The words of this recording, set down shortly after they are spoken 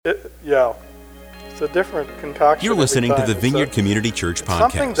Yeah. It's a different concoction. You're listening to the Vineyard It's Community Church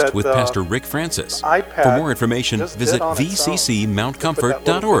something podcast that, with Pastor Rick Francis. iPad For more information, just visit did on its own. Put that little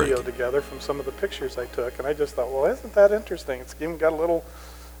vccmountcomfort.org. video together from some of the pictures I took, and I just thought, well, isn't that interesting? It's even got a little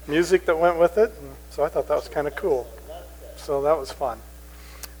music that went with it, and so I thought that was kind of cool. So that was fun.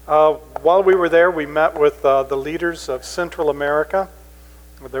 While we were there, we met with the leaders of Central America.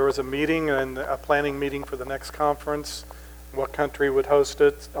 There was a meeting, and a planning meeting for the next conference. What country would host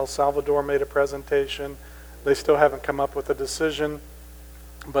it? El Salvador made a presentation. They still haven't come up with a decision,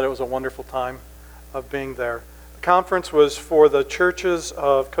 but it was a wonderful time of being there. The conference was for the churches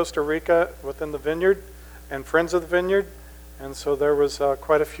of Costa Rica within the Vineyard and Friends of the Vineyard, and so there was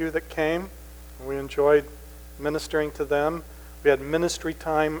quite a few that came. We enjoyed ministering to them. We had ministry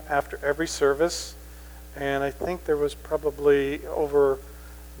time after every service, and I think there was probably over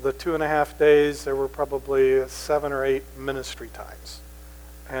the 2.5 days, there were probably 7 or 8 ministry times.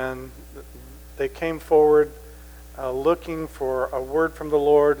 And they came forward looking for a word from the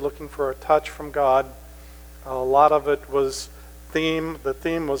Lord, looking for a touch from God. A lot of it was theme. The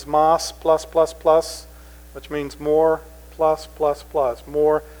theme was Mas plus plus plus, which means more plus plus plus.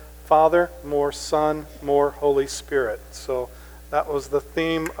 More Father, more Son, more Holy Spirit. So that was the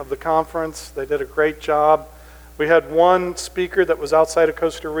theme of the conference. They did a great job. We had one speaker that was outside of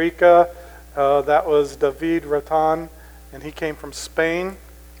Costa Rica. That was David Ratan, and he came from Spain.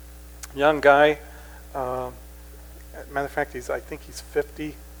 Young guy. Matter of fact, I think he's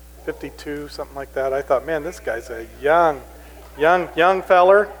 50, 52, something like that. I thought, man, this guy's a young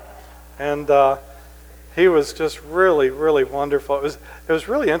feller, and he was just really, really wonderful. It was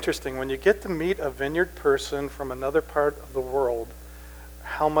really interesting when you get to meet a Vineyard person from another part of the world,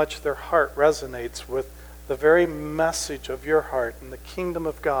 how much their heart resonates with the very message of your heart and the kingdom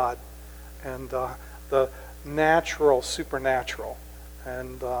of God and the natural, supernatural.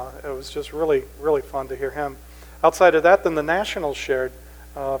 And it was just really, really fun to hear him. Outside of that, then the Nationals shared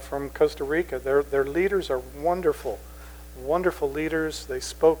from Costa Rica. Their leaders are wonderful, wonderful leaders. They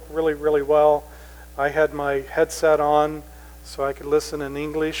spoke really, really well. I had my headset on so I could listen in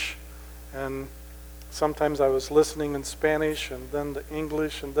English, and sometimes I was listening in Spanish and then the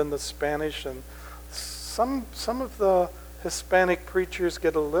English and then the Spanish, and some of the Hispanic preachers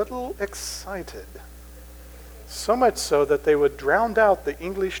get a little excited. So much so that they would drown out the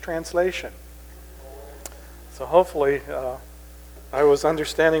English translation. So hopefully I was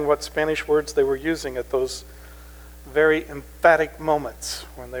understanding what Spanish words they were using at those very emphatic moments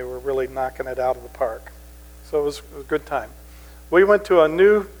when they were really knocking it out of the park. So it was a good time. We went to a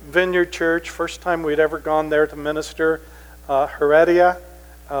new Vineyard church, first time we'd ever gone there to minister, Heredia.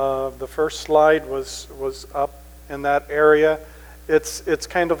 The first slide was up in that area. It's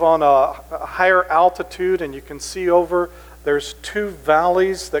kind of on a higher altitude, and you can see over. There's 2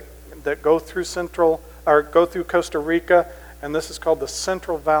 valleys that go through Costa Rica, and this is called the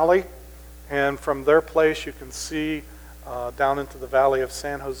Central Valley. And from their place, you can see down into the valley of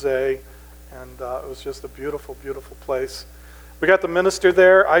San Jose, and it was just a beautiful, beautiful place. We got the minister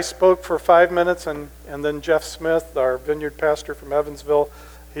there. I spoke for 5 minutes, and then Jeff Smith, our Vineyard pastor from Evansville,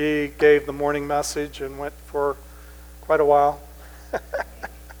 he gave the morning message and went for quite a while.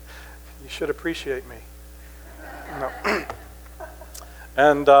 You should appreciate me. No.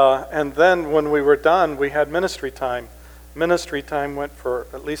 And then when we were done, we had ministry time. Ministry time went for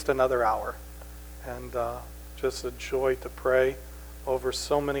at least another hour. And just a joy to pray over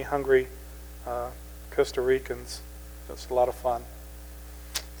so many hungry Costa Ricans. It's a lot of fun.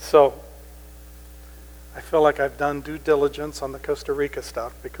 So I feel like I've done due diligence on the Costa Rica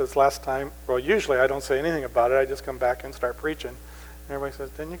stuff, because last time, well, usually I don't say anything about it. I just come back and start preaching. And everybody says,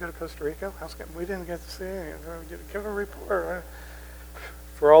 didn't you go to Costa Rica? We didn't get to see it. Give a report.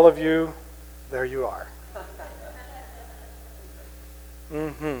 For all of you, there you are.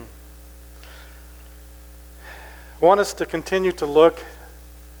 I want us to continue to look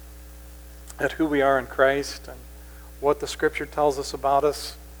at who we are in Christ and what the Scripture tells us,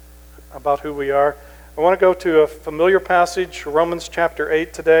 about who we are. I want to go to a familiar passage, Romans chapter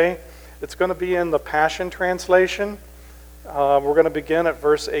 8 today. It's going to be in the Passion Translation. We're going to begin at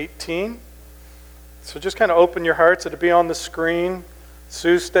verse 18. So just kind of open your hearts. It'll be on the screen.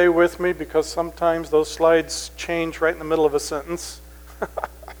 Sue, stay with me, because sometimes those slides change right in the middle of a sentence.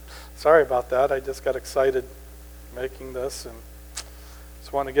 Sorry about that. I just got excited making this and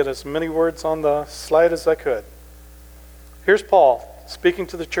just want to get as many words on the slide as I could. Here's Paul speaking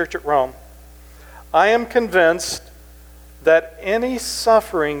to the church at Rome. I am convinced that any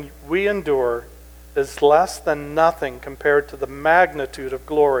suffering we endure is less than nothing compared to the magnitude of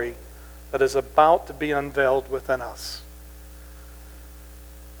glory that is about to be unveiled within us.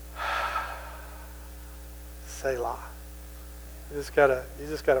 Selah. You just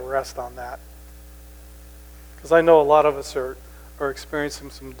gotta rest on that. Because I know a lot of us are experiencing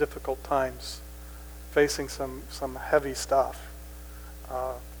some difficult times, facing some heavy stuff.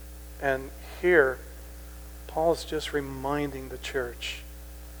 And here, Paul is just reminding the church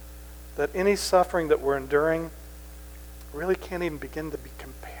that any suffering that we're enduring really can't even begin to be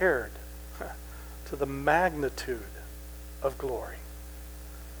compared to the magnitude of glory.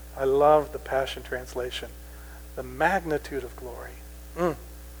 I love the Passion Translation. The magnitude of glory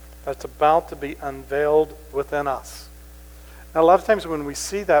that's about to be unveiled within us. Now, a lot of times when we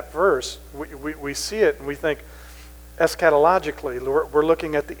see that verse, we see it and we think, eschatologically, we're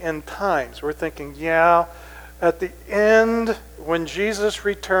looking at the end times. We're thinking, yeah, at the end, when Jesus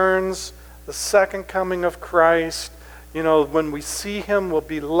returns, the second coming of Christ, when we see him, we'll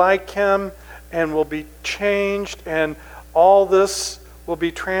be like him and we'll be changed and all this will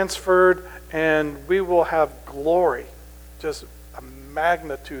be transferred and we will have glory, just a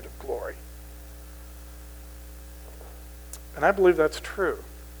magnitude of glory. And I believe that's true.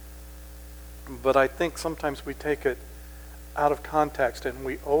 But I think sometimes we take it out of context and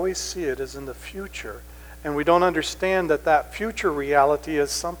we always see it as in the future. And we don't understand that future reality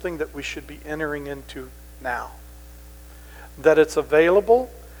is something that we should be entering into now. That it's available,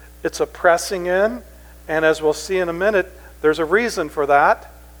 it's a pressing in, and as we'll see in a minute, there's a reason for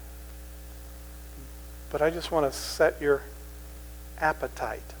that. But I just want to set your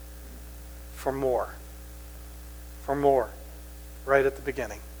appetite for more. For more, right at the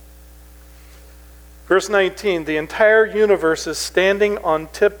beginning. Verse 19, the entire universe is standing on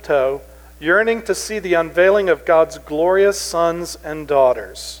tiptoe, yearning to see the unveiling of God's glorious sons and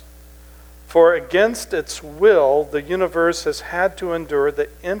daughters. For against its will, the universe has had to endure the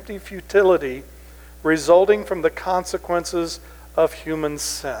empty futility resulting from the consequences of human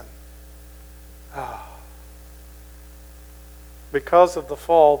sin. Because of the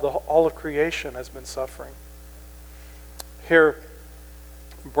fall, all of creation has been suffering. Here,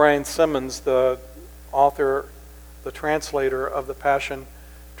 Brian Simmons, the author, the translator of the Passion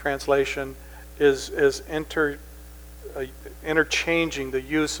Translation, is interchanging the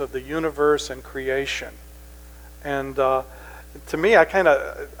use of the universe and creation. And to me, I kind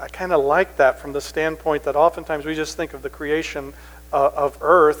of like that from the standpoint that oftentimes we just think of the creation of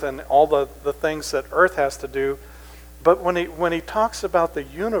earth and all the things that earth has to do. But when he talks about the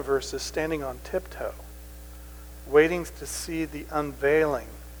universe as standing on tiptoe, waiting to see the unveiling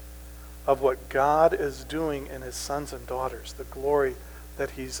of what God is doing in his sons and daughters, the glory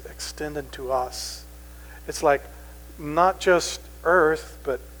that he's extended to us. It's like not just earth,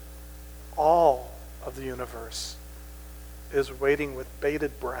 but all of the universe is waiting with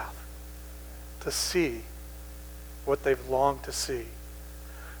bated breath to see what they've longed to see.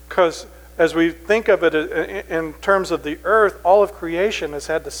 Because as we think of it in terms of the earth, all of creation has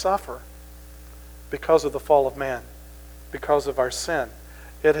had to suffer because of the fall of man, because of our sin.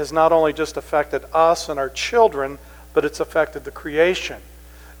 It has not only just affected us and our children, but it's affected the creation.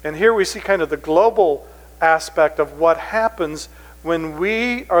 And here we see kind of the global aspect of what happens when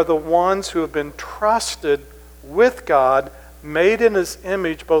we are the ones who have been trusted with God, made in his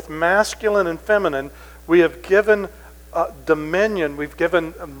image, both masculine and feminine. We have given dominion, we've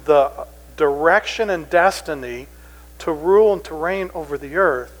given the direction and destiny to rule and to reign over the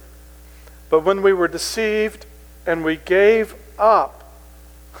earth. But when we were deceived and we gave up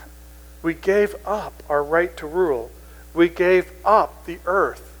our right to rule. We gave up the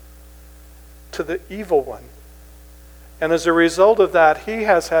earth to the evil one. And as a result of that, he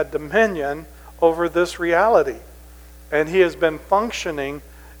has had dominion over this reality. And he has been functioning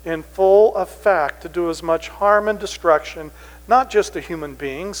in full effect to do as much harm and destruction, not just to human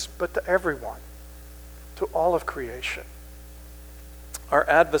beings, but to everyone, to all of creation. Our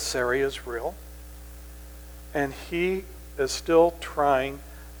adversary is real, and he is still trying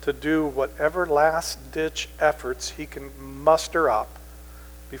to do whatever last-ditch efforts he can muster up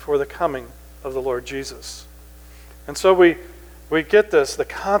before the coming of the Lord Jesus. And so we get this, the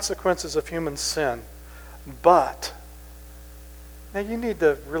consequences of human sin. But, now you need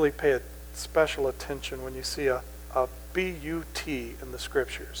to really pay special attention when you see a B-U-T in the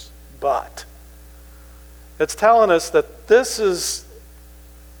Scriptures. But. It's telling us that this is,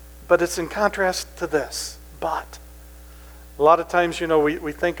 but it's in contrast to this. But. A lot of times,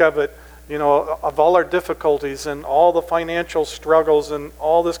 we think of it, of all our difficulties and all the financial struggles and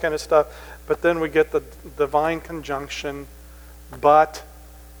all this kind of stuff, but then we get the divine conjunction, but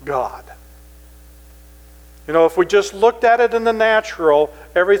God. If we just looked at it in the natural,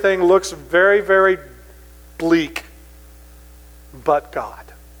 everything looks very, very bleak, but God.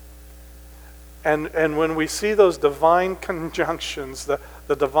 And when we see those divine conjunctions, the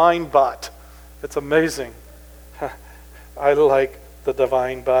divine but, it's amazing. I like the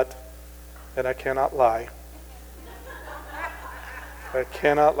divine but, and I cannot lie. I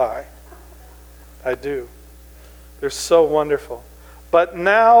cannot lie. I do. They're so wonderful. But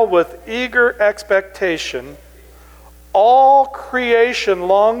now with eager expectation, all creation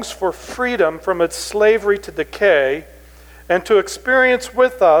longs for freedom from its slavery to decay and to experience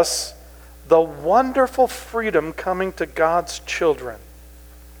with us the wonderful freedom coming to God's children.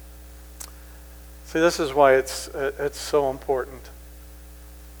 See, this is why it's so important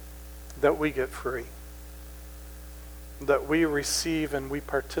that we get free, that we receive and we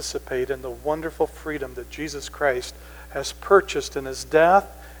participate in the wonderful freedom that Jesus Christ has purchased in his death,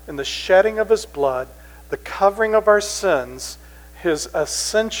 in the shedding of his blood, the covering of our sins, his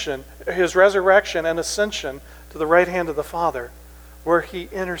ascension, his resurrection and ascension to the right hand of the Father, where he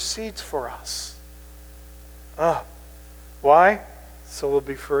intercedes for us. Why? So we'll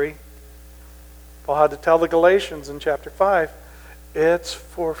be free. Paul had to tell the Galatians in chapter 5, it's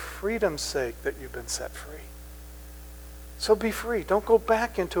for freedom's sake that you've been set free. So be free. Don't go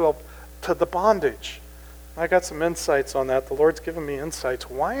back to the bondage. I got some insights on that. The Lord's given me insights.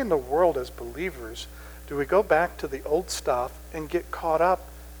 Why in the world as believers do we go back to the old stuff and get caught up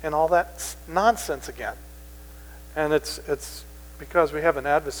in all that nonsense again? And it's because we have an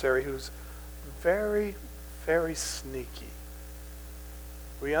adversary who's very, very sneaky.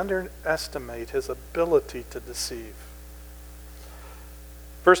 We underestimate his ability to deceive.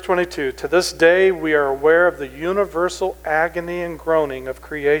 Verse 22, to this day we are aware of the universal agony and groaning of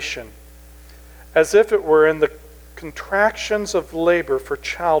creation, as if it were in the contractions of labor for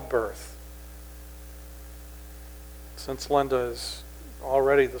childbirth. Since Linda has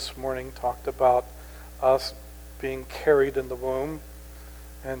already this morning talked about us being carried in the womb,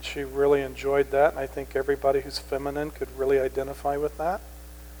 and she really enjoyed that, and I think everybody who's feminine could really identify with that.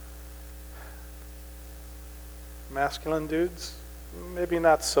 Masculine dudes, maybe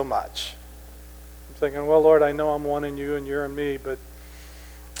not so much. I'm thinking, well, Lord, I know I'm one in you and you're in me, but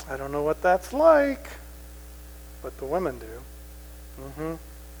I don't know what that's like. But the women do.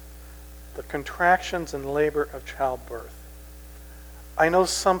 The contractions and labor of childbirth. I know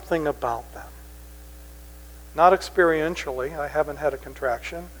something about them. Not experientially. I haven't had a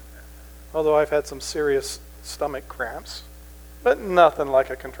contraction, although I've had some serious stomach cramps, but nothing like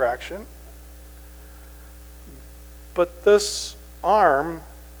a contraction. But this arm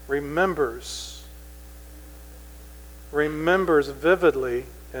remembers vividly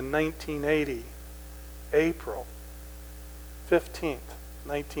in 1980, April 15th,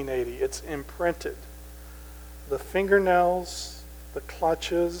 1980. It's imprinted. The fingernails, the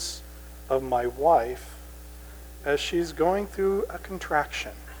clutches of my wife as she's going through a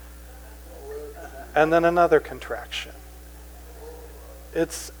contraction. And then another contraction.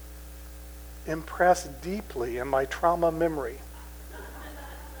 It's impressed deeply in my trauma memory.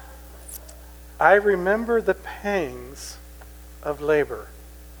 I remember the pangs of labor.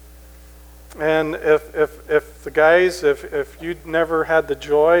 And if the guys, if you'd never had the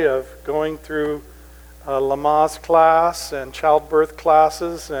joy of going through Lamaze class and childbirth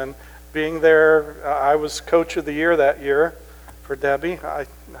classes and being there, I was coach of the year that year for Debbie.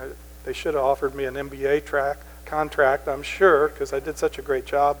 They should have offered me an MBA contract, I'm sure, because I did such a great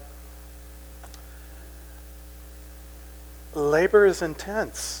job. Labor is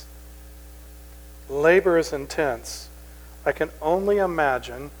intense. Labor is intense. I can only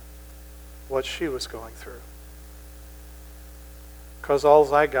imagine what she was going through. Because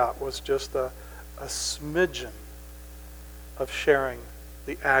all I got was just a smidgen of sharing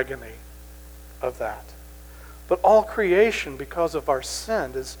the agony of that. But all creation, because of our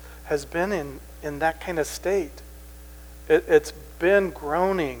sin, has been in that kind of state. It's been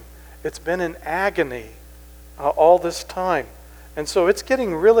groaning. It's been in agony all this time. And so it's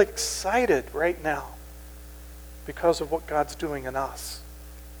getting really excited right now because of what God's doing in us.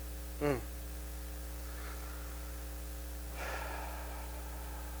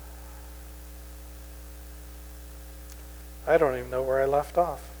 I don't even know where I left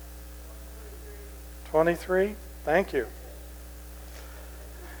off. 23? Thank you.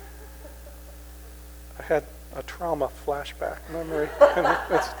 I had a trauma flashback memory.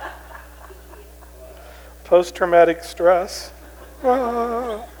 Post-traumatic stress.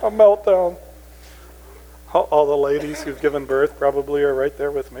 A meltdown. All the ladies who've given birth probably are right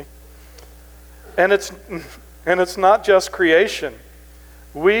there with me. And it's not just creation.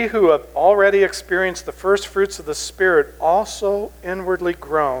 We who have already experienced the first fruits of the Spirit also inwardly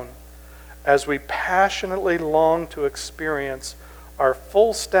groan as we passionately long to experience our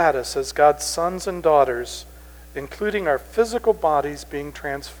full status as God's sons and daughters, including our physical bodies being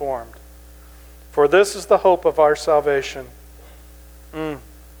transformed. For this is the hope of our salvation. Did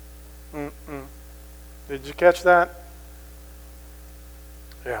you catch that?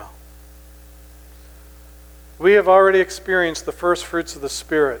 Yeah. We have already experienced the first fruits of the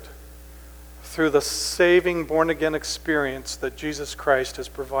Spirit through the saving born-again experience that Jesus Christ has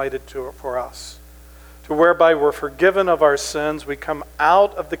provided for us, to whereby we're forgiven of our sins, we come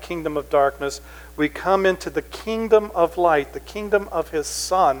out of the kingdom of darkness, we come into the kingdom of light, the kingdom of His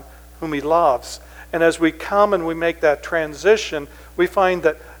Son, whom He loves. And as we come and we make that transition, we find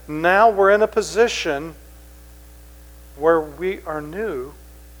that now we're in a position where we are new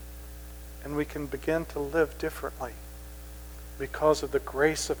and we can begin to live differently because of the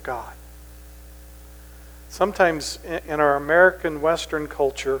grace of God. Sometimes in our American Western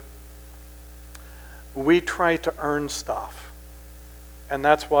culture, we try to earn stuff. And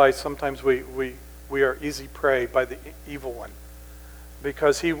that's why sometimes we are easy prey by the evil one.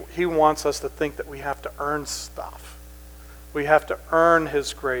 Because he wants us to think that we have to earn stuff. We have to earn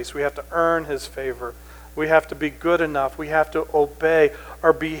His grace. We have to earn His favor. We have to be good enough. We have to obey.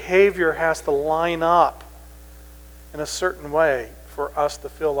 Our behavior has to line up in a certain way for us to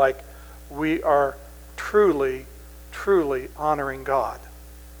feel like we are truly, truly honoring God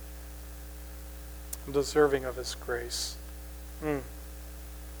and deserving of His grace.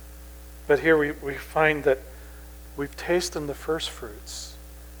 But here we find that we've tasted the first fruits,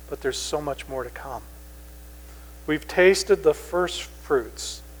 but there's so much more to come. We've tasted the first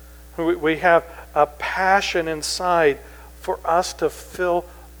fruits. We have a passion inside for us to fill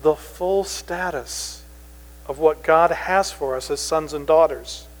the full status of what God has for us as sons and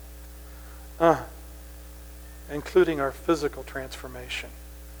daughters, including our physical transformation.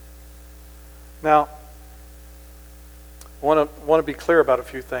 Now, I want to be clear about a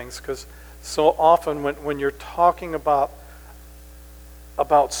few things, because so often when you're talking about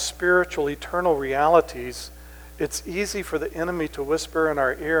spiritual, eternal realities, it's easy for the enemy to whisper in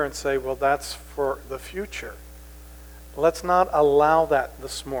our ear and say, well, that's for the future. Let's not allow that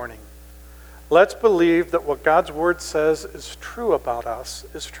this morning. Let's believe that what God's Word says is true about us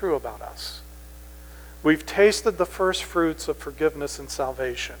is true about us. We've tasted the first fruits of forgiveness and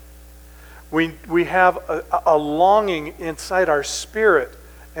salvation. We have a longing inside our spirit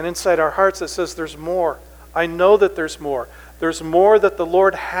and inside our hearts that says there's more. I know that there's more. There's more that the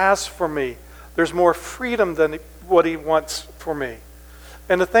Lord has for me. There's more freedom than what He wants for me.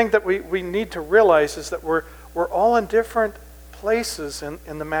 And the thing that we need to realize is that we're all in different places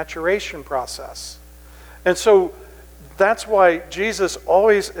in the maturation process. And so that's why Jesus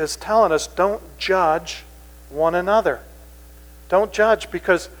always is telling us, don't judge one another. Don't judge,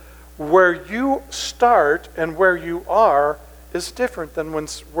 because where you start and where you are is different than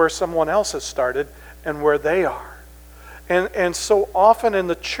where someone else has started and where they are. And so often in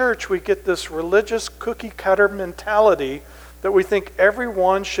the church we get this religious cookie cutter mentality that we think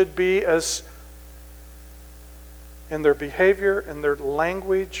everyone should be as in their behavior, in their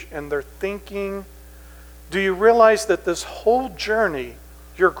language, in their thinking. Do you realize that this whole journey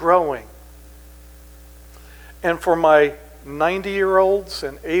you're growing? And for my 90-year-olds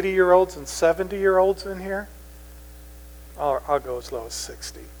and 80-year-olds and 70-year-olds in here, I'll go as low as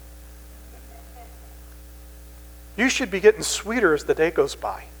 60. You should be getting sweeter as the day goes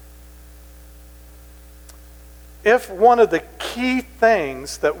by. If one of the key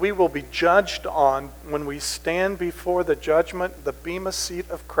things that we will be judged on when we stand before the judgment, the bema seat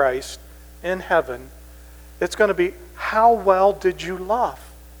of Christ in heaven, it's going to be, how well did you love?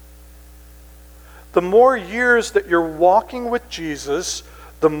 The more years that you're walking with Jesus,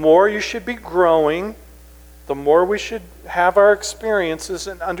 the more you should be growing, the more we should have our experiences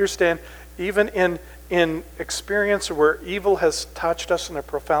and understand, even in experience where evil has touched us in a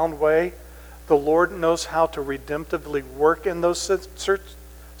profound way, the Lord knows how to redemptively work in those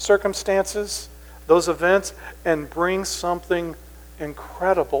circumstances, those events, and bring something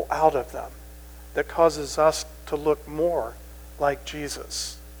incredible out of them that causes us to look more like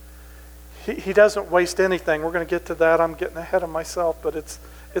Jesus. He doesn't waste anything. We're going to get to that. I'm getting ahead of myself, but it's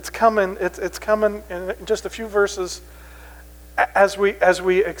coming. It's coming in just a few verses. As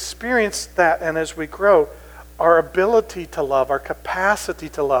we experience that and as we grow, our ability to love, our capacity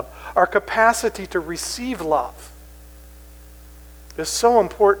to love, our capacity to receive love is so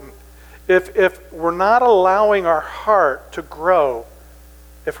important. If we're not allowing our heart to grow,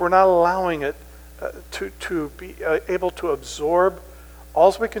 if we're not allowing it to be able to absorb,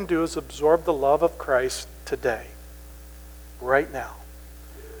 all we can do is absorb the love of Christ today, right now.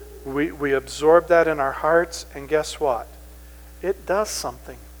 We absorb that in our hearts, and guess what? it does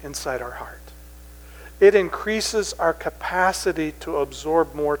something inside our heart. It increases our capacity to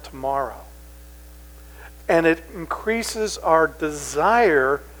absorb more tomorrow. And it increases our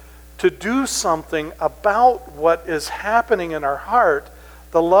desire to do something about what is happening in our heart.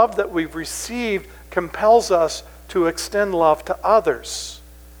 The love that we've received compels us to extend love to others.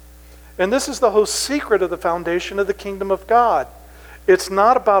 And this is the whole secret of the foundation of the kingdom of God. It's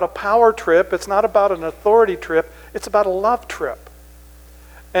not about a power trip. It's not about an authority trip. It's about a love trip.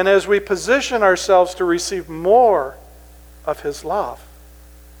 And as we position ourselves to receive more of His love,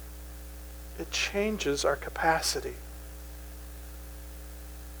 it changes our capacity.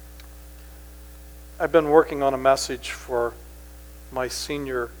 I've been working on a message for my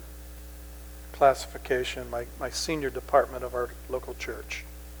senior classification, my senior department of our local church.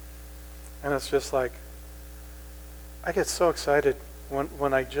 And it's just like, I get so excited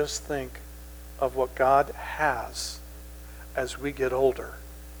when I just think of what God has as we get older.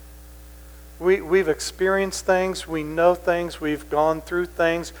 We've experienced things, we know things, we've gone through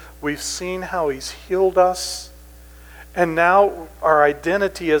things, we've seen how He's healed us. And now our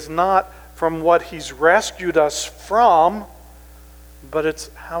identity is not from what He's rescued us from, but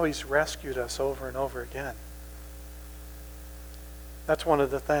it's how He's rescued us over and over again. That's one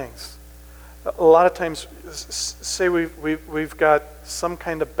of the things. A lot of times, say we've got some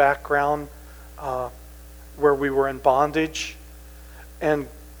kind of background where we were in bondage, and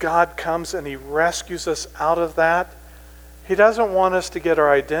God comes and He rescues us out of that. He doesn't want us to get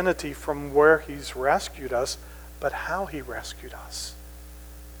our identity from where He's rescued us, but how He rescued us.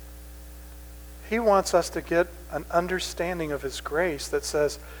 He wants us to get an understanding of His grace that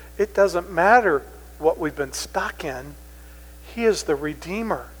says it doesn't matter what we've been stuck in. He is the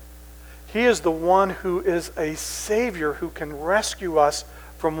Redeemer. He is the one who is a Savior who can rescue us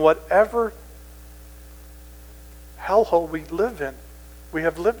from whatever hellhole we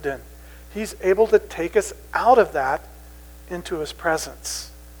have lived in. He's able to take us out of that into His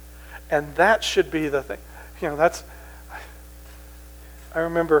presence. And that should be the thing. I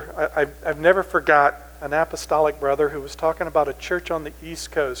remember, I've never forgot an apostolic brother who was talking about a church on the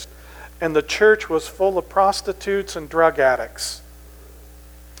East Coast. And the church was full of prostitutes and drug addicts.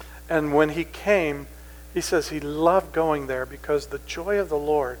 And when he came, he says he loved going there because the joy of the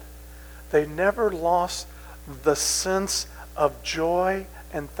Lord, they never lost the sense of joy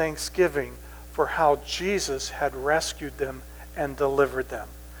and thanksgiving for how Jesus had rescued them and delivered them.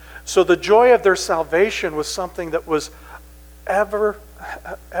 So the joy of their salvation was something that was ever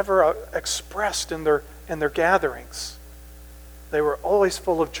expressed in their gatherings. They were always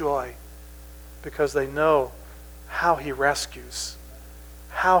full of joy because they know how He rescues.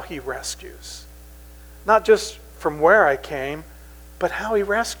 How He rescues. Not just from where I came, but how He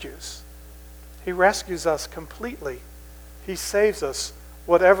rescues. He rescues us completely. He saves us,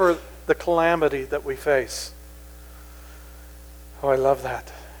 whatever the calamity that we face. Oh, I love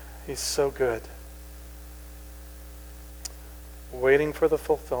that. He's so good. Waiting for the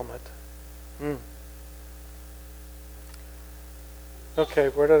fulfillment. Okay,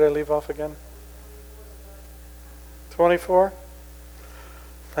 where did I leave off again? 24?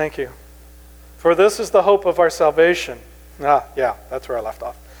 Thank you. For this is the hope of our salvation. Yeah, that's where I left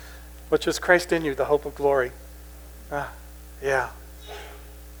off. Which is Christ in you, the hope of glory. The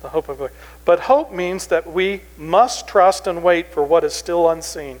hope of glory. But hope means that we must trust and wait for what is still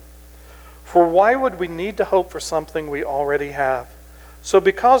unseen. For why would we need to hope for something we already have? So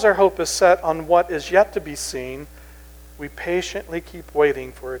because our hope is set on what is yet to be seen, we patiently keep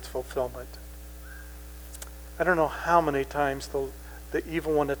waiting for its fulfillment. I don't know how many times the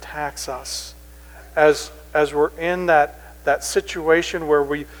evil one attacks us as we're in that situation where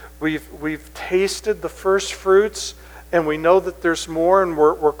we've tasted the first fruits and we know that there's more and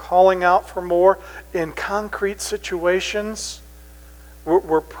we're calling out for more in concrete situations.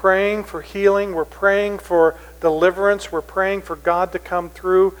 We're praying for healing. We're praying for deliverance. We're praying for God to come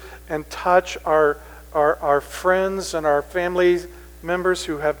through and touch our friends and our family members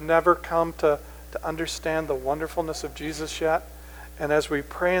who have never come to understand the wonderfulness of Jesus yet. And as we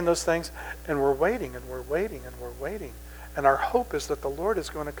pray in those things, and we're waiting, and we're waiting, and we're waiting, and our hope is that the Lord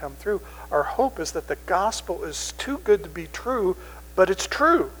is going to come through. Our hope is that the gospel is too good to be true, but it's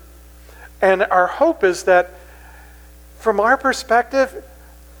true. And our hope is that, from our perspective,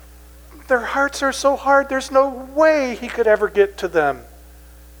 their hearts are so hard, there's no way He could ever get to them.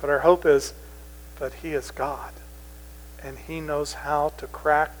 But our hope is, but He is God, and He knows how to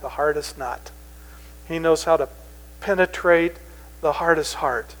crack the hardest nut. He knows how to penetrate the hardest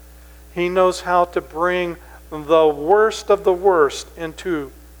heart. He knows how to bring the worst of the worst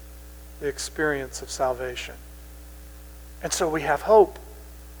into the experience of salvation. And so we have hope,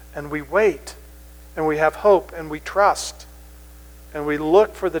 and we wait, and we have hope, and we trust, and we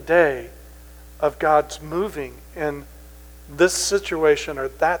look for the day of God's moving in this situation or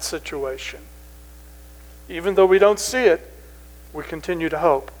that situation. Even though we don't see it, we continue to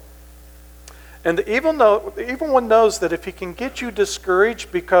hope. And the evil one knows that if he can get you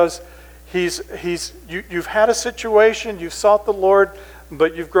discouraged because you've had a situation, you've sought the Lord,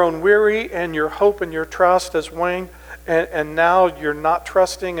 but you've grown weary and your hope and your trust has waned, and now you're not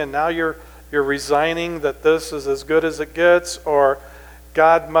trusting, and now you're resigning that this is as good as it gets, or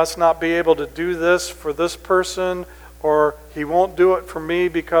God must not be able to do this for this person, or he won't do it for me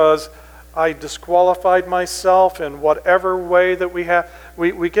because I disqualified myself in whatever way that we have.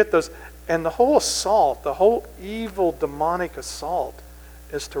 We get those. And the whole assault, the whole evil demonic assault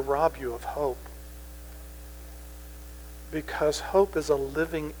is to rob you of hope. Because hope is a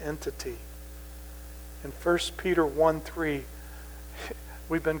living entity. In 1 Peter 1:3,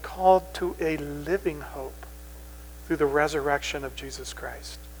 we've been called to a living hope through the resurrection of Jesus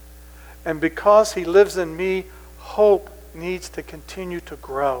Christ. And because he lives in me, hope needs to continue to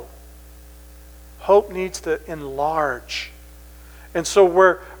grow. Hope needs to enlarge. And so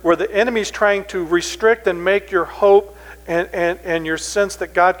where the enemy's trying to restrict and make your hope and your sense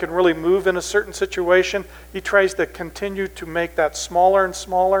that God can really move in a certain situation, he tries to continue to make that smaller and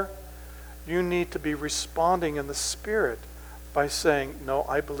smaller. You need to be responding in the Spirit by saying, no,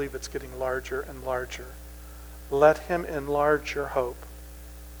 I believe it's getting larger and larger. Let him enlarge your hope.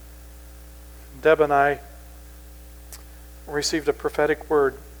 Deb and I received a prophetic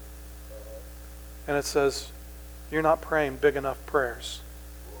word, and it says, you're not praying big enough prayers.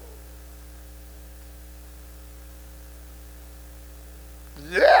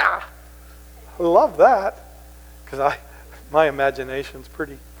 Yeah! I love that. Because my imagination's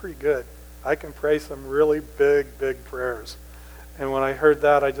pretty good. I can pray some really big prayers. And when I heard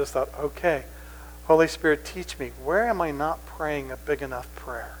that, I just thought, okay, Holy Spirit, teach me. Where am I not praying a big enough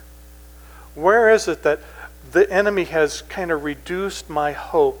prayer? Where is it that the enemy has kind of reduced my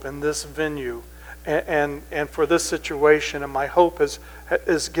hope in this venue and for this situation, and my hope is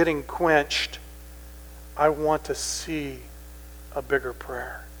getting quenched? I want to see a bigger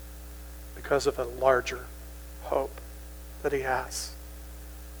prayer because of a larger hope that he has.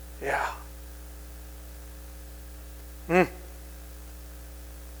 Yeah. And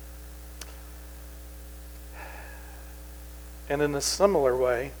in a similar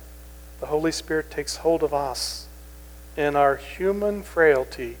way, the Holy Spirit takes hold of us in our human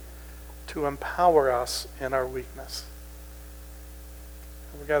frailty to empower us in our weakness.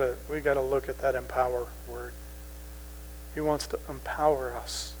 We gotta look at that empower word. He wants to empower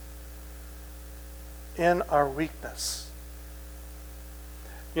us in our weakness.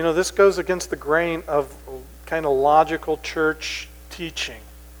 You know, this goes against the grain of kind of logical church teaching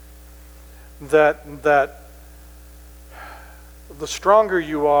that the stronger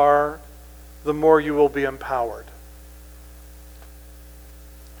you are, the more you will be empowered.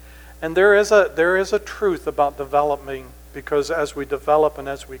 And there is a truth about developing, because as we develop and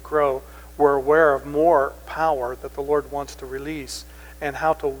as we grow, we're aware of more power that the Lord wants to release and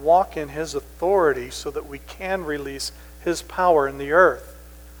how to walk in his authority so that we can release his power in the earth.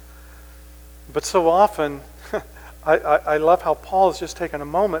 But so often, I love how Paul has just taken a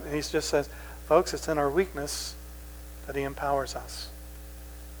moment and he just says, folks, it's in our weakness that he empowers us.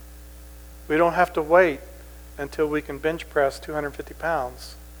 We don't have to wait until we can bench press 250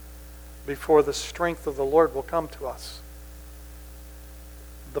 pounds before the strength of the Lord will come to us.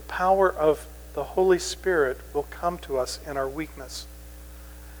 The power of the Holy Spirit will come to us in our weakness.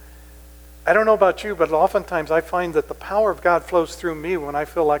 I don't know about you, but oftentimes I find that the power of God flows through me when I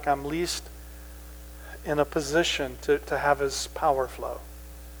feel like I'm least in a position to have his power flow.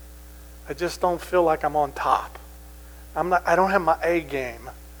 I just don't feel like I'm on top. I don't have my A game.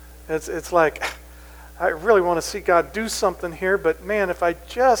 It's like, I really want to see God do something here, but man, if I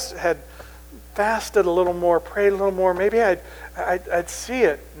just had fasted a little more, prayed a little more, maybe I'd see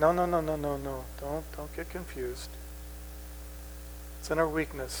it. No. Don't get confused. It's in our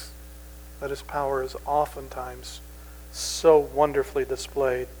weakness that his power is oftentimes so wonderfully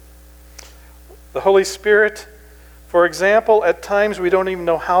displayed. The Holy Spirit, for example, at times we don't even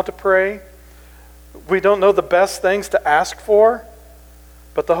know how to pray. We don't know the best things to ask for.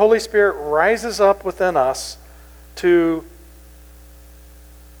 But the Holy Spirit rises up within us to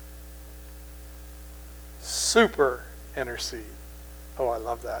super intercede. Oh, I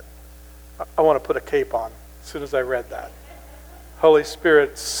love that. I want to put a cape on as soon as I read that. Holy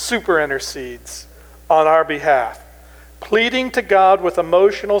Spirit super intercedes on our behalf, pleading to God with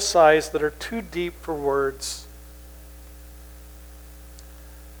emotional sighs that are too deep for words.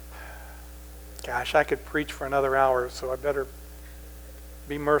 Gosh, I could preach for another hour, so I better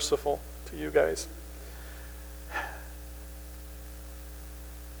be merciful to you guys.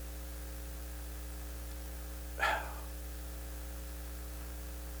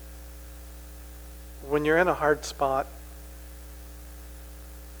 When you're in a hard spot,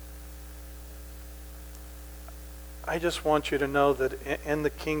 I just want you to know that in the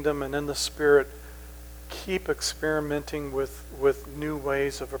kingdom and in the Spirit, keep experimenting with new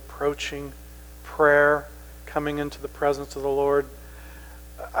ways of approaching prayer, coming into the presence of the Lord.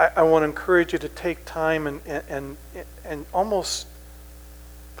 I want to encourage you to take time and almost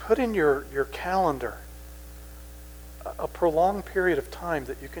put in your calendar a prolonged period of time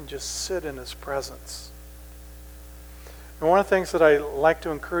that you can just sit in His presence. And one of the things that I like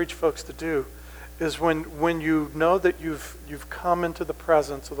to encourage folks to do is when you know that you've come into the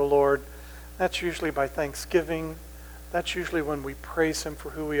presence of the Lord, that's usually by thanksgiving. That's usually when we praise Him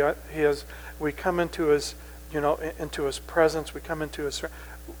for who He is. We come into His, into His presence. We come into His.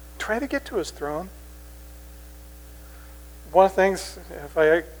 Try to get to His throne. One of the things, if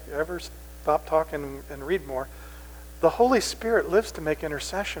I ever stop talking and read more, the Holy Spirit lives to make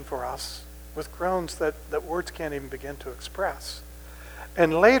intercession for us with groans that words can't even begin to express.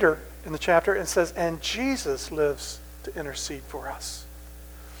 And later in the chapter it says, and Jesus lives to intercede for us.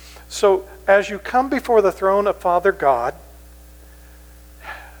 So as you come before the throne of Father God,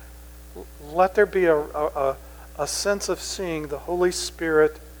 let there be a sense of seeing the Holy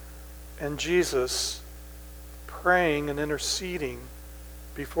Spirit and Jesus praying and interceding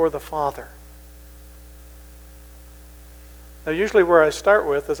before the Father. Now usually where I start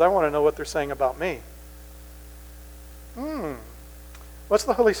with is I want to know what they're saying about me. What's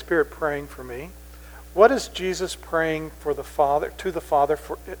the Holy Spirit praying for me? What is Jesus praying for the Father, to the Father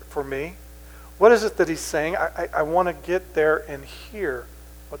for me? What is it that He's saying? I want to get there and hear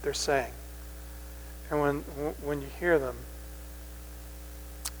what they're saying. And when you hear them,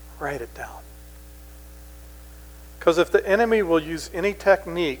 write it down. Because if the enemy will use any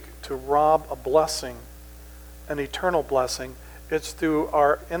technique to rob a blessing, an eternal blessing, it's through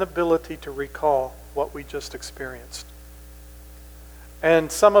our inability to recall what we just experienced.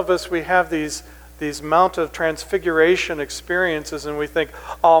 And some of us, we have these Mount of Transfiguration experiences and we think,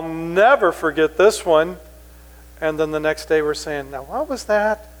 I'll never forget this one. And then the next day we're saying, now what was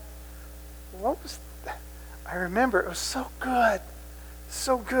that? What was that? I remember, it was so good.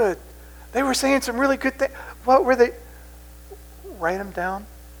 So good. They were saying some really good things. What were they? Write them down.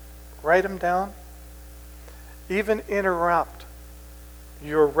 Write them down. Even interrupt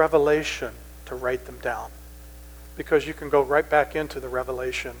your revelation to write them down. Because you can go right back into the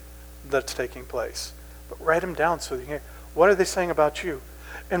revelation that's taking place. But write them down so you can hear, what are they saying about you?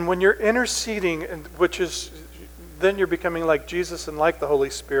 And when you're interceding, then you're becoming like Jesus and like the Holy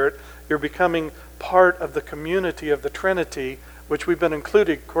Spirit. You're becoming part of the community of the Trinity, which we've been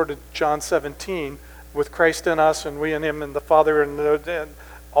included, according to John 17, with Christ in us and we in Him and the Father and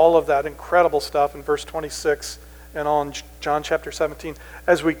all of that incredible stuff in verse 26 and all in John chapter 17.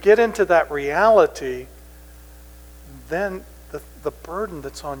 As we get into that reality, then the burden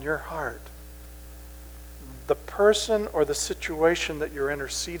that's on your heart, the person or the situation that you're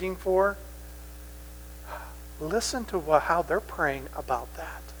interceding for, listen to how they're praying about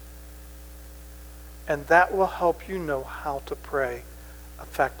that. And that will help you know how to pray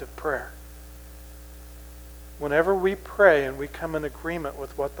effective prayer. Whenever we pray and we come in agreement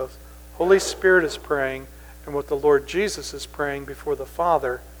with what the Holy Spirit is praying and what the Lord Jesus is praying before the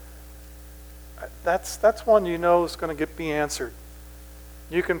Father, that's one you know is going to be answered.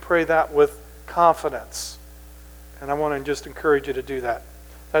 You can pray that with confidence. And I want to just encourage you to do that.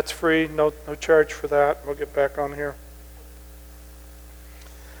 That's free, no charge for that. We'll get back on here.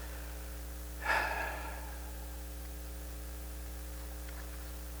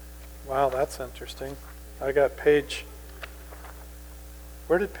 Wow, that's interesting. I got page...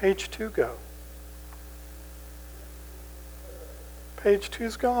 Where did page 2 go? Page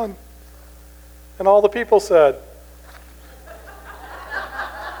 2's gone. And all the people said.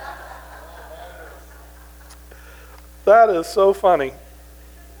 That is so funny.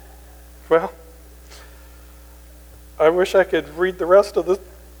 Well, I wish I could read the rest of the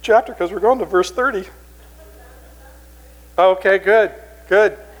chapter because we're going to verse 30. Okay, good.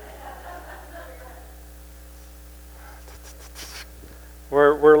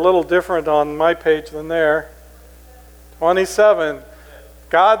 We're a little different on my page than there. 27.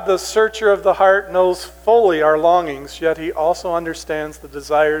 God, the searcher of the heart, knows fully our longings, yet He also understands the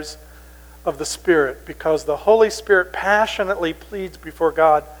desires of the Spirit, because the Holy Spirit passionately pleads before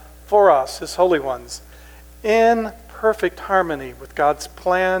God for us, His holy ones, in perfect harmony with God's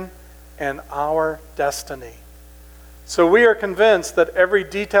plan and our destiny. So we are convinced that every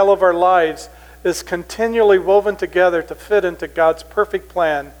detail of our lives is continually woven together to fit into God's perfect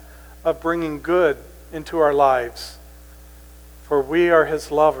plan of bringing good into our lives. For we are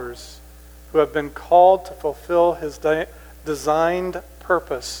His lovers who have been called to fulfill His designed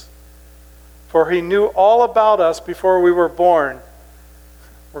purpose. For He knew all about us before we were born.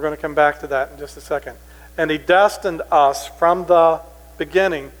 We're going to come back to that in just a second. And He destined us from the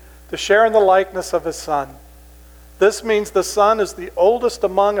beginning to share in the likeness of His Son. This means the Son is the oldest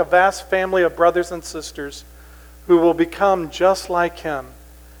among a vast family of brothers and sisters who will become just like Him,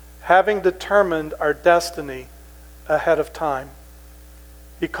 having determined our destiny ahead of time.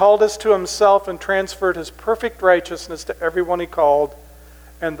 He called us to Himself and transferred His perfect righteousness to everyone He called,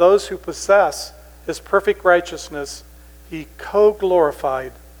 and those who possess His perfect righteousness He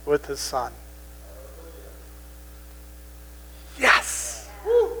co-glorified with His Son. Yes!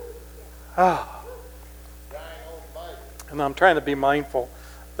 Ah. And I'm trying to be mindful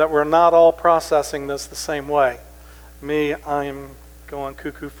that we're not all processing this the same way. Me, I'm going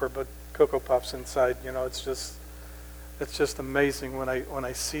cuckoo for Cocoa Puffs inside. It's just amazing when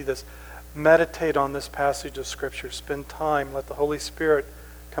I see this. Meditate on this passage of Scripture. Spend time. Let the Holy Spirit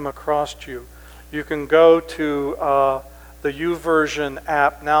come across you. You can go to the YouVersion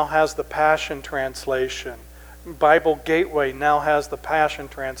app. Now has the Passion Translation. Bible Gateway now has the Passion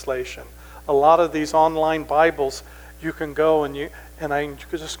Translation. A lot of these online Bibles, you can go and I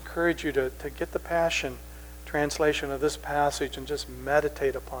just encourage you to get the Passion Translation of this passage and just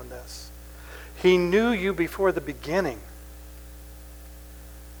meditate upon this. He knew you before the beginning.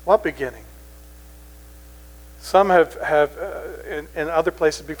 What beginning? Some have in other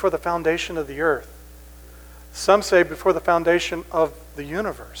places, before the foundation of the earth. Some say before the foundation of the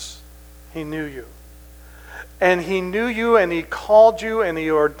universe. He knew you. And He knew you, and He called you, and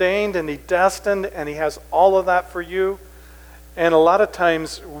He ordained, and He destined, and He has all of that for you. And a lot of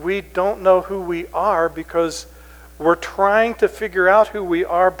times we don't know who we are because we're trying to figure out who we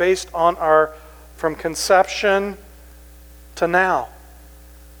are based on from conception to now.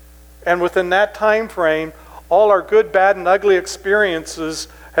 And within that time frame, all our good, bad, and ugly experiences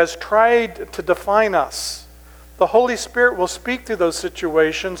has tried to define us. The Holy Spirit will speak through those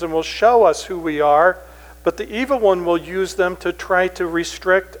situations and will show us who we are, but the evil one will use them to try to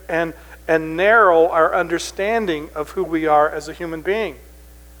restrict and narrow our understanding of who we are as a human being.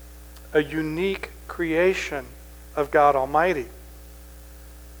 A unique creation of God Almighty.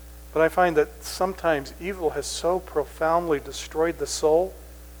 But I find that sometimes evil has so profoundly destroyed the soul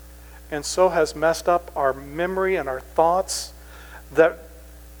and so has messed up our memory and our thoughts that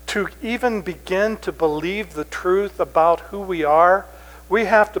to even begin to believe the truth about who we are, we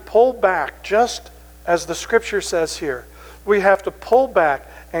have to pull back, just as the Scripture says here. We have to pull back,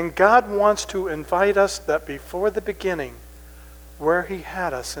 and God wants to invite us that before the beginning, where He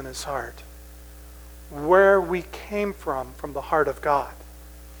had us in His heart, where we came from the heart of God.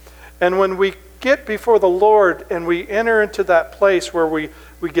 And when we get before the Lord and we enter into that place where we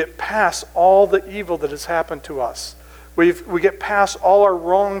get past all the evil that has happened to us, we get past all our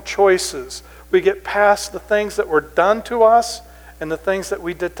wrong choices, we get past the things that were done to us and the things that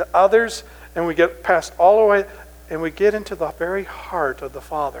we did to others, and we get past all the way, and we get into the very heart of the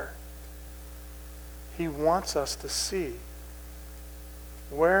Father. He wants us to see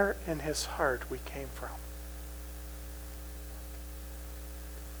where in His heart we came from.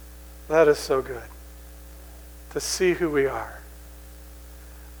 That is so good, to see who we are.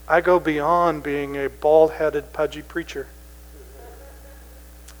 I go beyond being a bald-headed, pudgy preacher.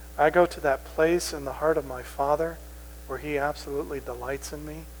 I go to that place in the heart of my Father where He absolutely delights in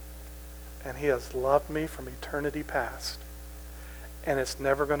me, and He has loved me from eternity past, and it's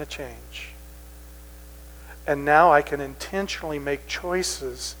never going to change. And now I can intentionally make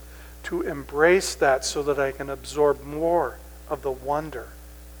choices to embrace that so that I can absorb more of the wonder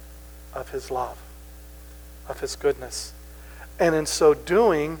of His love, of His goodness. And in so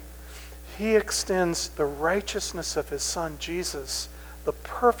doing, He extends the righteousness of His Son, Jesus, the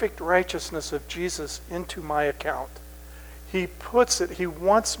perfect righteousness of Jesus, into my account. He puts it, He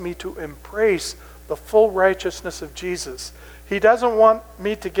wants me to embrace the full righteousness of Jesus. He doesn't want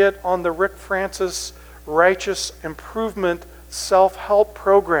me to get on the Rick Francis Righteous Improvement self-help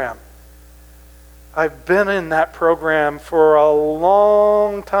program. I've been in that program for a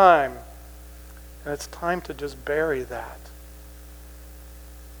long time, and it's time to just bury that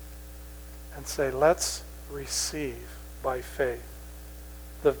and say, let's receive by faith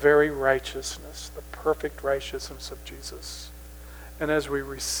the very righteousness, the perfect righteousness of Jesus. And as we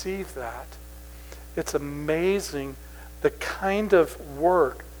receive that, it's amazing the kind of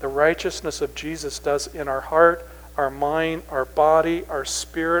work the righteousness of Jesus does in our heart, our mind, our body, our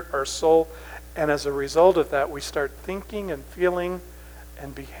spirit, our soul. And as a result of that, we start thinking and feeling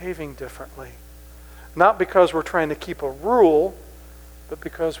and behaving differently. Not because we're trying to keep a rule, but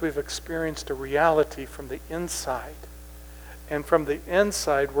because we've experienced a reality from the inside. And from the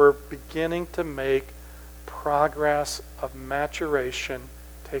inside, we're beginning to make progress of maturation,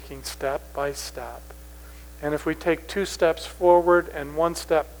 taking step by step. And if we take 2 steps forward and 1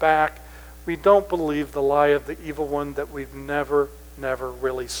 step back, we don't believe the lie of the evil one that we've never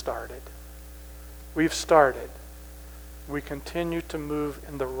really started. We've started. We continue to move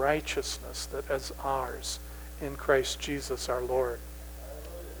in the righteousness that is ours in Christ Jesus our Lord.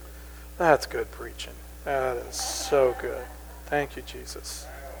 That's good preaching. That is so good. Thank you, Jesus.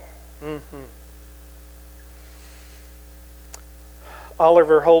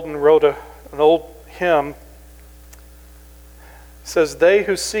 Oliver Holden wrote an old hymn. It says, "They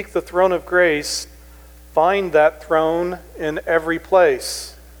who seek the throne of grace find that throne in every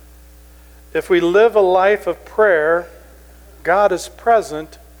place. If we live a life of prayer, God is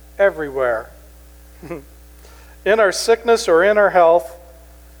present everywhere. In our sickness or in our health,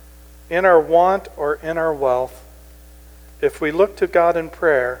 in our want or in our wealth, if we look to God in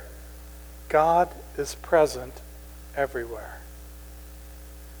prayer, God is present everywhere."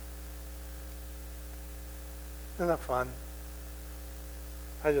 Isn't that fun?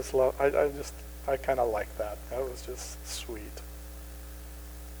 I kind of like that. That was just sweet.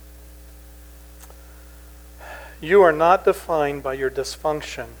 You are not defined by your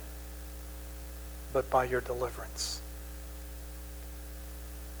dysfunction, but by your deliverance.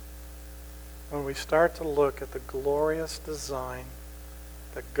 When we start to look at the glorious design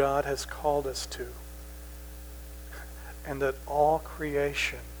that God has called us to, and that all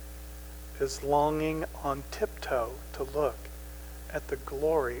creation is longing on tiptoe to look at the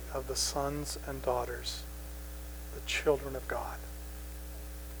glory of the sons and daughters, the children of God.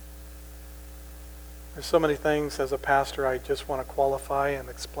 There's so many things as a pastor I just want to qualify and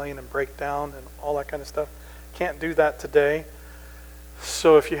explain and break down and all that kind of stuff. Can't do that today.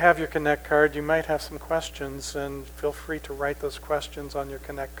 So if you have your Connect card, you might have some questions, and feel free to write those questions on your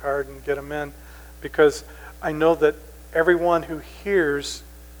Connect card and get them in, because I know that everyone who hears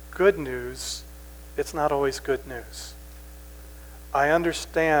good news, it's not always good news. I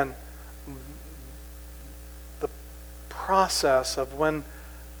understand the process of when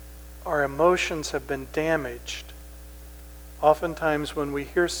our emotions have been damaged. Oftentimes when we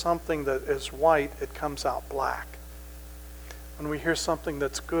hear something that is white, it comes out black. When we hear something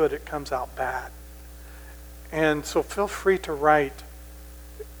that's good, it comes out bad. And so feel free to write.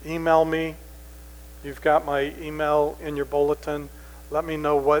 Email me. You've got my email in your bulletin. Let me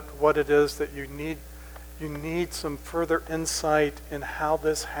know what it is that you need. You need some further insight in how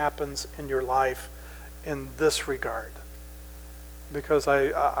this happens in your life in this regard. Because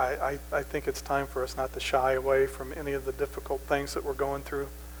I think it's time for us not to shy away from any of the difficult things that we're going through.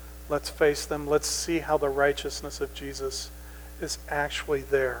 Let's face them. Let's see how the righteousness of Jesus is actually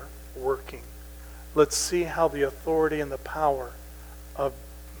there working. Let's see how the authority and the power of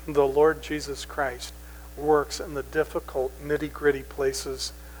the Lord Jesus Christ works in the difficult, nitty-gritty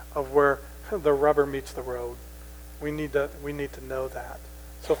places of where the rubber meets the road. We need to know that.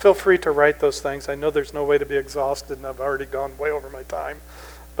 So feel free to write those things. I know there's no way to be exhausted, and I've already gone way over my time.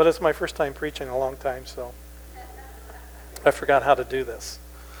 But it's my first time preaching in a long time, so I forgot how to do this.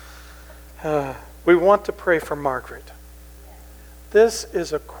 We want to pray for Margaret. This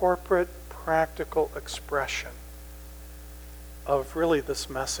is a corporate, practical expression of really this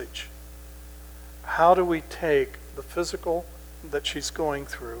message. How do we take the physical that she's going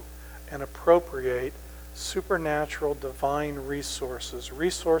through and appropriate supernatural, divine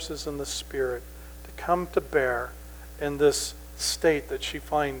resources in the Spirit to come to bear in this state that she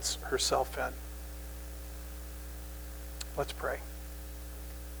finds herself in? Let's pray.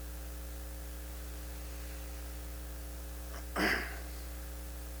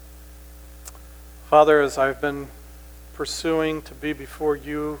 Father, as I've been pursuing to be before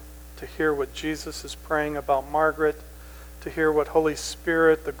you, to hear what Jesus is praying about Margaret, to hear what Holy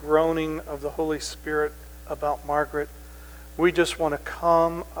Spirit, the groaning of the Holy Spirit about Margaret, we just want to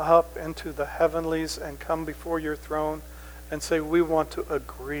come up into the heavenlies and come before your throne and say we want to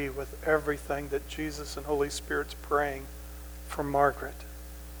agree with everything that Jesus and Holy Spirit's praying for Margaret.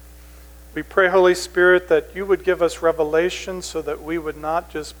 We pray, Holy Spirit, that you would give us revelation so that we would not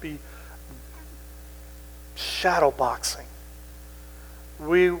just be shadowboxing.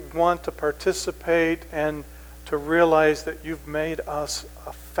 We want to participate and to realize that you've made us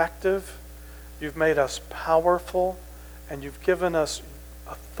effective, you've made us powerful, and you've given us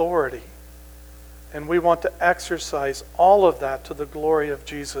authority. And we want to exercise all of that to the glory of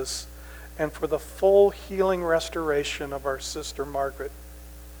Jesus and for the full healing restoration of our sister Margaret.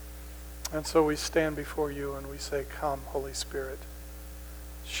 And so we stand before you and we say, come, Holy Spirit,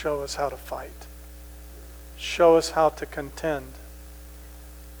 show us how to fight. Show us how to contend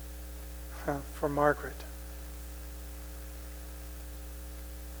for Margaret.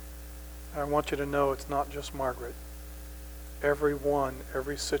 I want you to know it's not just Margaret. Everyone,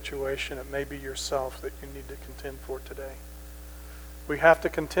 every situation, it may be yourself that you need to contend for today. We have to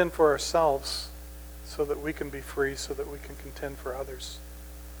contend for ourselves so that we can be free, so that we can contend for others.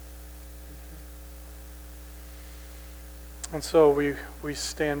 And so we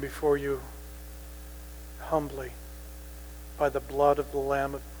stand before you humbly by the blood of the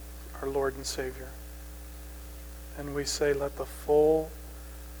Lamb of our Lord and Savior. And we say, let the full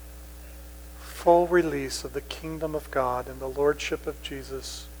release of the kingdom of God and the lordship of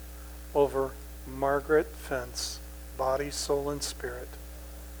Jesus over Margaret Fence, body, soul, and spirit.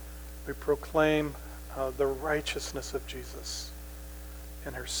 We proclaim the righteousness of Jesus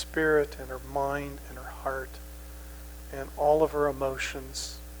in her spirit, in her mind, in her heart, in all of her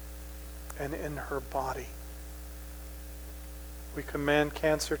emotions, and in her body. We command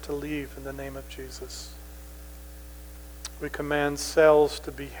cancer to leave in the name of Jesus. We command cells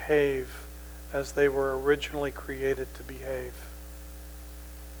to behave as they were originally created to behave.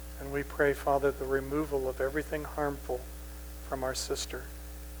 And we pray, Father, the removal of everything harmful from our sister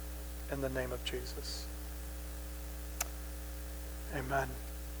in the name of Jesus. Amen.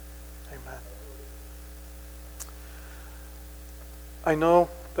 Amen. I know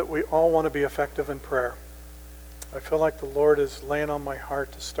that we all want to be effective in prayer. I feel like the Lord is laying on my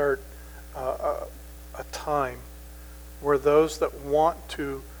heart to start a time where those that want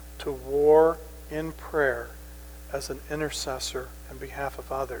to war in prayer as an intercessor in behalf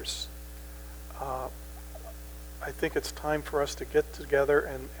of others. I think it's time for us to get together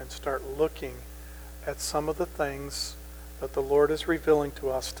and start looking at some of the things that the Lord is revealing to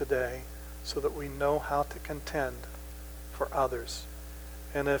us today so that we know how to contend for others.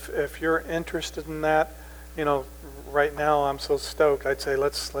 And if you're interested in that, you know, right now I'm so stoked, I'd say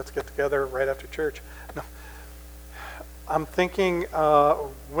let's get together right after church. No. I'm thinking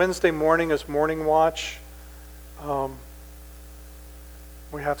Wednesday morning is morning watch.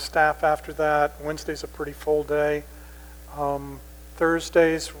 We have staff after that. Wednesday's a pretty full day.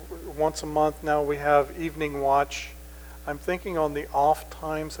 Thursdays, once a month now, we have evening watch. I'm thinking on the off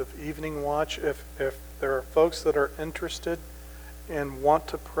times of evening watch, if there are folks that are interested and want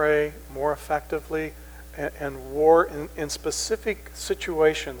to pray more effectively and war in specific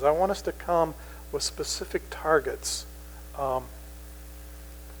situations, I want us to come with specific targets.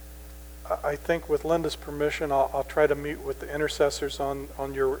 I think with Linda's permission, I'll try to meet with the intercessors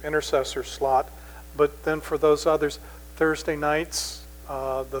on your intercessor slot. But then for those others, Thursday nights,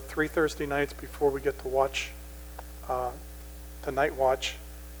 the 3 Thursday nights before we get to watch, the night watch,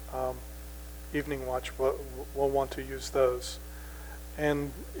 evening watch, we'll want to use those.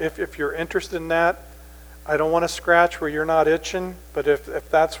 And if you're interested in that, I don't want to scratch where you're not itching, but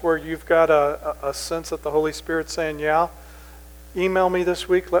if that's where you've got a sense that the Holy Spirit's saying, yeah, email me this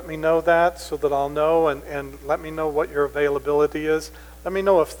week, let me know that so that I'll know, and let me know what your availability is. Let me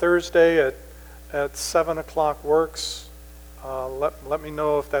know if Thursday at 7 o'clock works. Let me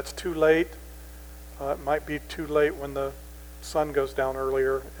know if that's too late. It might be too late when the sun goes down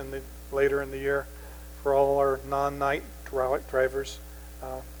later in the year for all our non-night drivers.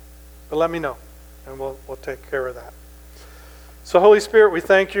 But let me know, and we'll take care of that. So Holy Spirit, we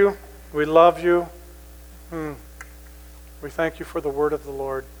thank you. We love you. We thank you for the word of the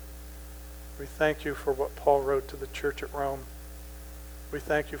Lord. We thank you for what Paul wrote to the church at Rome. We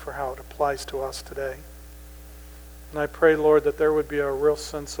thank you for how it applies to us today. And I pray, Lord, that there would be a real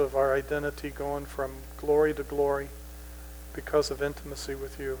sense of our identity going from glory to glory because of intimacy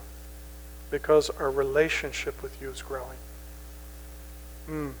with you, because our relationship with you is growing.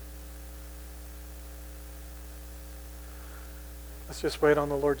 Let's just wait on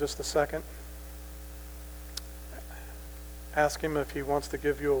the Lord just a second. Ask him if he wants to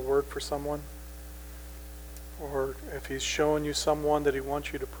give you a word for someone, or if he's showing you someone that he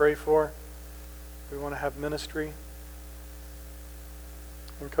wants you to pray for. We want to have ministry.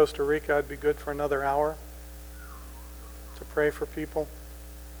 In Costa Rica, I'd be good for another hour to pray for people.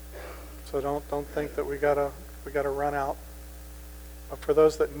 So don't think that we gotta run out. But for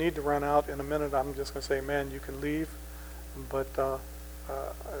those that need to run out, in a minute, I'm just going to say, man, you can leave. But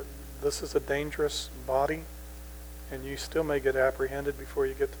this is a dangerous body, and you still may get apprehended before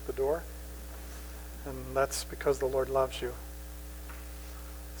you get to the door. And that's because the Lord loves you.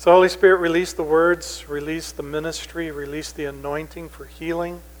 So Holy Spirit, release the words, release the ministry, release the anointing for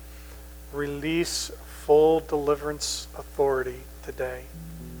healing, release full deliverance authority today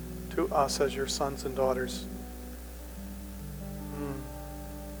to us as your sons and daughters.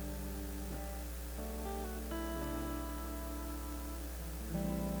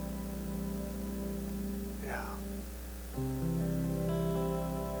 Yeah.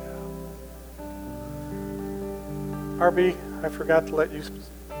 RB, I forgot to let you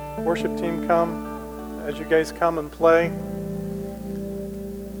worship team come. As you guys come and play,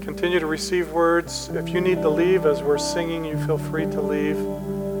 continue to receive words. If you need to leave as we're singing, you feel free to leave.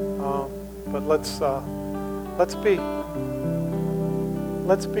 But let's be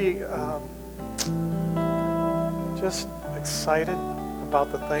just excited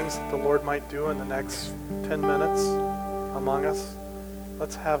about the things that the Lord might do in the next 10 minutes among us.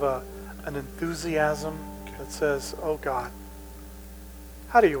 Let's have an enthusiasm that says, oh God,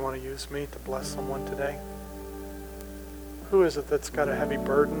 how do you want to use me to bless someone today? Who is it that's got a heavy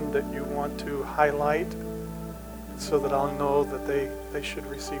burden that you want to highlight so that I'll know that they should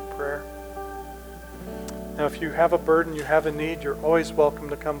receive prayer? Now, if you have a burden, you have a need, you're always welcome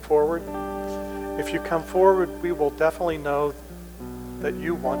to come forward. If you come forward, we will definitely know that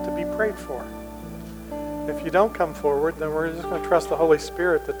you want to be prayed for. If you don't come forward, then we're just going to trust the Holy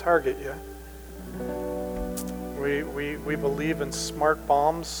Spirit to target you. We believe in smart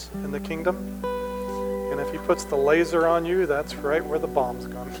bombs in the kingdom. And if he puts the laser on you, that's right where the bomb's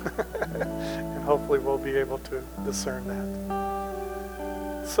going. And hopefully we'll be able to discern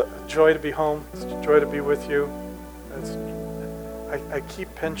that. It's a joy to be home. It's a joy to be with you. I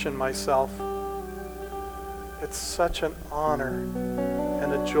keep pinching myself. It's such an honor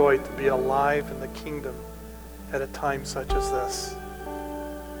and a joy to be alive in the kingdom at a time such as this.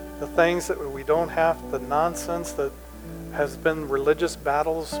 The things that we don't have, the nonsense that has been religious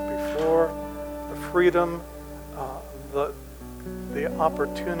battles before, the freedom, the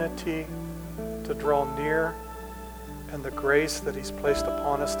opportunity to draw near, and the grace that he's placed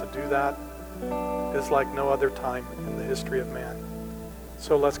upon us to do that is like no other time in the history of man.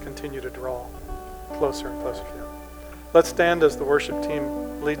 So let's continue to draw closer and closer to him. Let's stand as the worship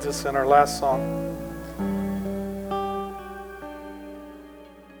team leads us in our last song.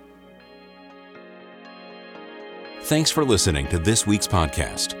 Thanks for listening to this week's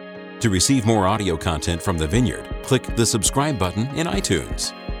podcast. To receive more audio content from the Vineyard, click the subscribe button in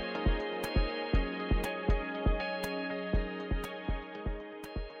iTunes.